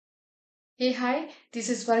Hey, hi, this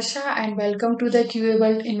is Varsha and welcome to the QA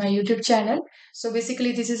World in my YouTube channel. So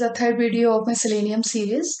basically this is a third video of my Selenium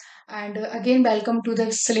series and again welcome to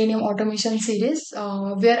the Selenium Automation series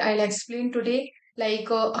where I'll explain today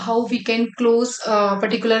how we can close a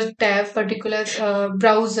particular tab, particular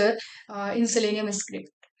browser in Selenium script.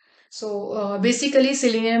 So basically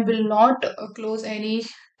Selenium will not close any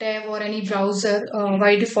tab or any browser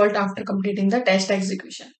by default after completing the test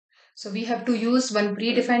execution. So we have to use one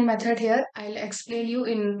predefined method here. I'll explain you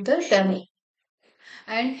in the demo.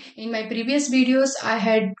 And in my previous videos, I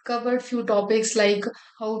had covered few topics like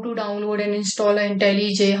how to download and install an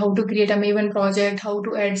IntelliJ, how to create a Maven project, how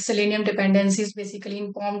to add Selenium dependencies basically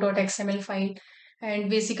in pom.xml file, and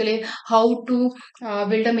basically how to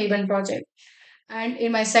build a Maven project. And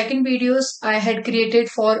in my second videos, I had created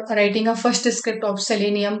for writing a first script of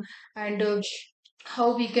Selenium and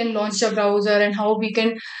how we can launch a browser and how we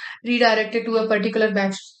can redirect it to a particular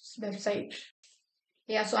website.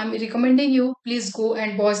 Yeah, so I'm recommending you please go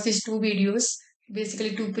and watch these two videos,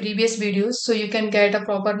 basically two previous videos, so you can get a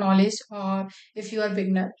proper knowledge if you are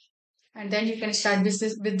beginner, and then you can start with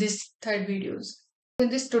this third videos. In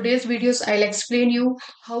this today's videos, I'll explain you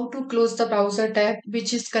how to close the browser tab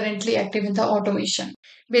which is currently active in the automation.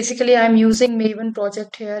 Basically, I'm using Maven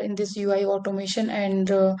project here in this UI automation, and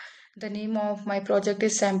the name of my project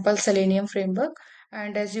is Sample Selenium Framework.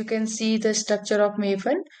 And as you can see, the structure of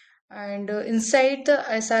Maven. And inside the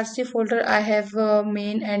SRC folder, I have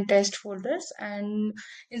main and test folders. And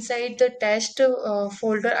inside the test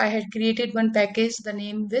folder, I had created one package, the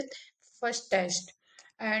name with first test.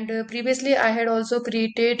 And previously, I had also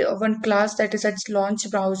created one class that is its launch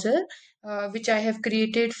browser, which I have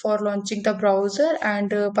created for launching the browser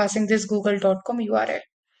and passing this google.com URL.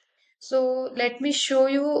 So let me show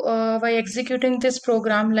you by executing this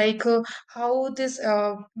program, how this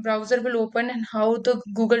browser will open and how the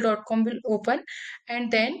google.com will open. And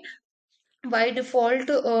then by default,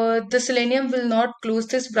 the Selenium will not close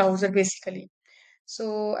this browser basically.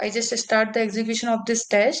 So I just start the execution of this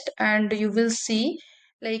test and you will see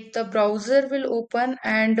like the browser will open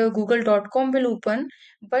and google.com will open,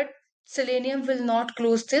 but Selenium will not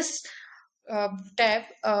close this tab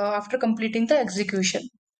after completing the execution.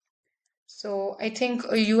 So I think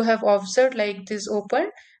you have observed like this open,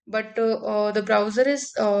 but the browser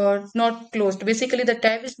is not closed. Basically, the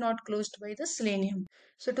tab is not closed by the Selenium.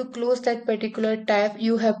 So to close that particular tab,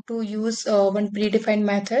 you have to use one predefined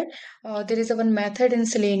method. There is a one method in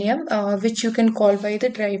Selenium which you can call by the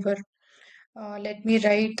driver. Let me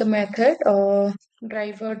write the method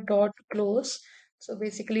driver.close. So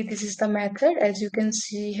basically, this is the method as you can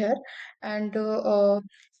see here, and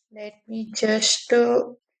let me just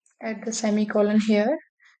add the semicolon here.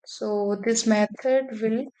 So this method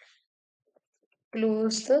will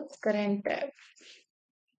close the current tab.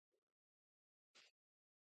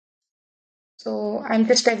 So I'm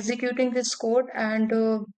just executing this code and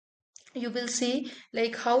you will see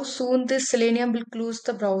like how soon this Selenium will close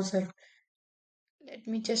the browser. Let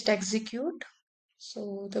me just execute.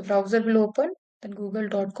 So the browser will open, then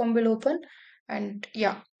google.com will open, and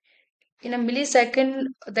yeah, in a millisecond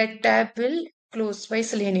that tab will close by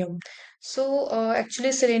Selenium. So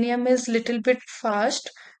actually Selenium is little bit fast,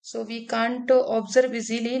 so we can't observe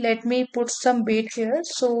easily. Let me put some bait here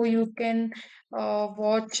so you can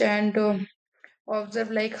watch and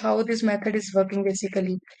observe like how this method is working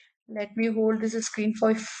basically. Let me hold this screen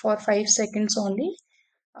for 5 seconds only.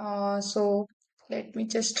 So let me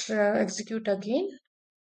just execute again,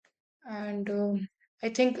 and I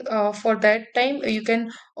think for that time you can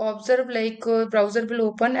observe like browser will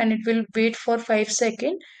open and it will wait for 5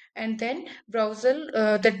 seconds, and then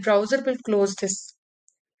that browser will close this.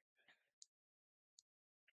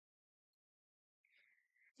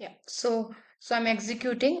 Yeah, so I'm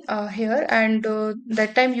executing here, and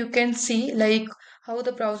that time you can see like how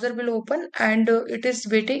the browser will open and it is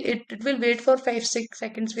waiting. It will wait for 5 6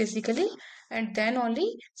 seconds basically, and then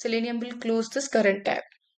only Selenium will close this current tab.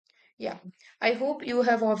 Yeah, I hope you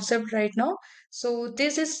have observed right now. So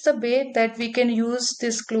this is the way that we can use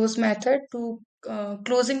this close method to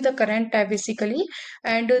closing the current tab basically.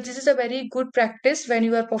 And this is a very good practice when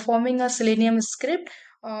you are performing a Selenium script.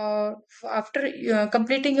 After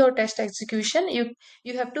completing your test execution,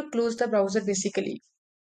 you have to close the browser basically.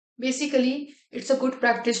 Basically, it's a good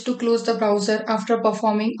practice to close the browser after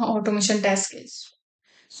performing an automation task case.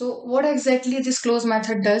 So what exactly this close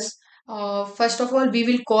method does? First of all, we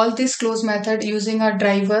will call this close method using a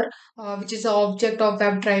driver, which is the object of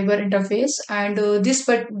WebDriver interface, and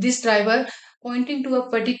this driver pointing to a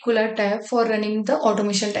particular tab for running the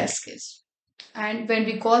automation test case. And when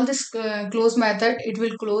we call this close method, it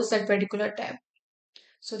will close that particular tab.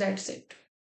 So that's it.